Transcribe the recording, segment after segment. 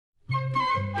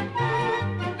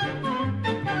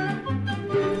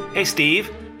Hey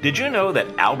Steve, did you know that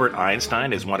Albert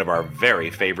Einstein is one of our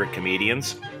very favorite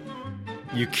comedians?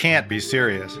 You can't be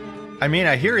serious. I mean,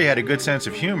 I hear he had a good sense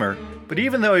of humor, but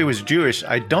even though he was Jewish,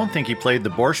 I don't think he played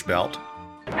the Borscht Belt.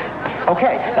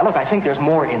 Okay, now look, I think there's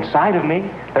more inside of me.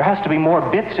 There has to be more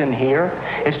bits in here.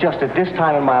 It's just at this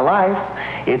time in my life,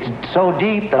 it's so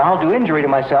deep that I'll do injury to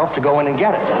myself to go in and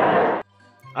get it.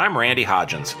 I'm Randy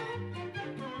Hodgins.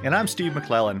 And I'm Steve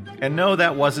McClellan. And no,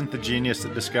 that wasn't the genius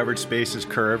that discovered space is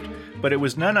curved, but it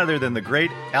was none other than the great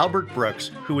Albert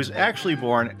Brooks, who was actually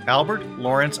born Albert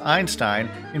Lawrence Einstein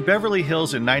in Beverly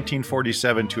Hills in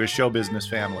 1947 to a show business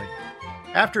family.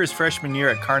 After his freshman year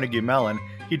at Carnegie Mellon,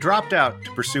 he dropped out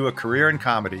to pursue a career in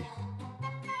comedy.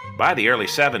 By the early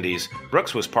 70s,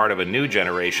 Brooks was part of a new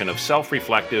generation of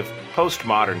self-reflective,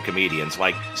 postmodern comedians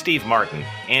like Steve Martin,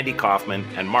 Andy Kaufman,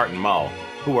 and Martin Mull,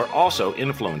 who were also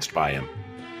influenced by him.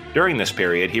 During this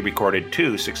period, he recorded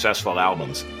 2 successful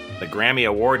albums, the Grammy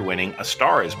Award-winning A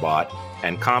Star Is Bought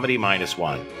and Comedy Minus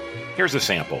One. Here's a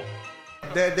sample.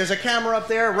 There's a camera up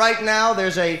there. Right now,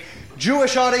 there's a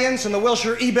Jewish audience in the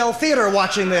Wilshire Ebell Theater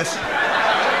watching this.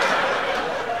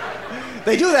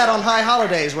 They do that on high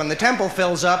holidays. When the temple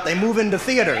fills up, they move into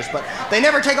theaters, but they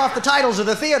never take off the titles of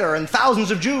the theater, and thousands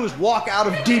of Jews walk out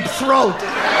of Deep Throat.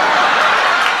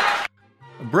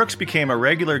 Brooks became a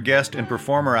regular guest and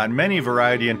performer on many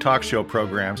variety and talk show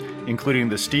programs, including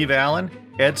The Steve Allen,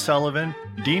 Ed Sullivan,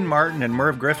 Dean Martin and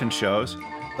Merv Griffin shows,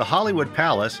 The Hollywood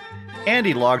Palace, and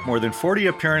he logged more than 40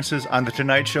 appearances on The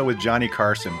Tonight Show with Johnny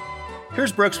Carson.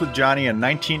 Here's Brooks with Johnny in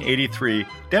 1983,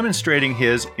 demonstrating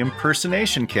his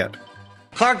impersonation kit.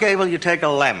 Clark Gable, you take a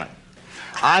lemon.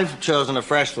 I've chosen a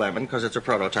fresh lemon because it's a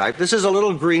prototype. This is a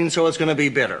little green, so it's going to be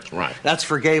bitter. Right. That's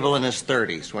for Gable in his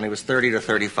 30s, when he was 30 to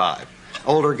 35.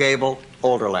 Older Gable,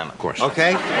 older lemon. Of course.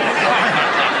 Okay?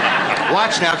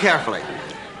 Watch now carefully.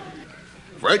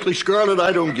 Frankly, Scarlett,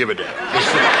 I don't give a damn.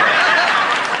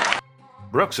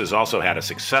 Brooks has also had a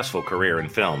successful career in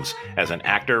films as an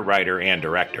actor, writer, and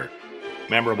director.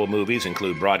 Memorable movies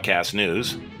include Broadcast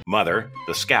News, Mother,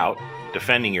 The Scout,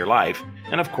 Defending Your Life,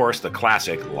 and of course the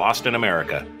classic Lost in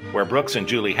America, where Brooks and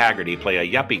Julie Hagerty play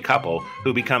a yuppie couple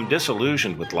who become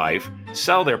disillusioned with life,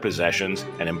 sell their possessions,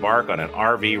 and embark on an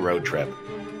RV road trip.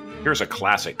 Here's a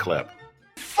classic clip.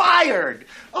 Fired!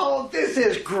 Oh, this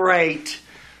is great.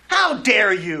 How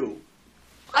dare you?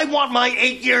 I want my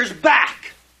 8 years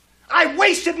back. I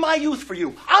wasted my youth for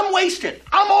you. I'm wasted.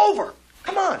 I'm over.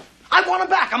 Come on. I want them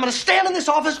back. I'm going to stand in this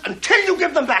office until you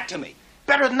give them back to me.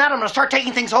 Better than that, I'm going to start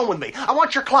taking things home with me. I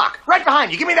want your clock. Right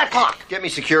behind you. Give me that clock. Get me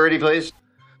security, please.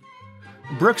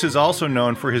 Brooks is also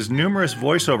known for his numerous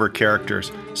voiceover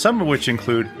characters, some of which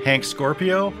include Hank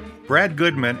Scorpio, Brad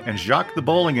Goodman, and Jacques the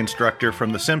bowling instructor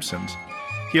from The Simpsons.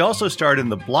 He also starred in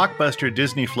the blockbuster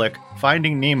Disney flick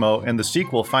Finding Nemo and the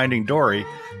sequel Finding Dory,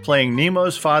 playing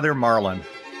Nemo's father Marlin.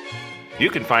 You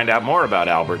can find out more about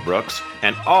Albert Brooks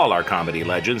and all our comedy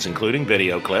legends, including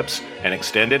video clips and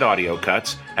extended audio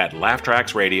cuts, at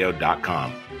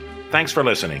laughtracksradio.com. Thanks for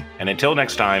listening, and until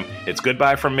next time, it's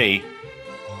goodbye from me.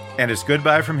 And it's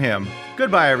goodbye from him.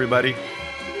 Goodbye, everybody.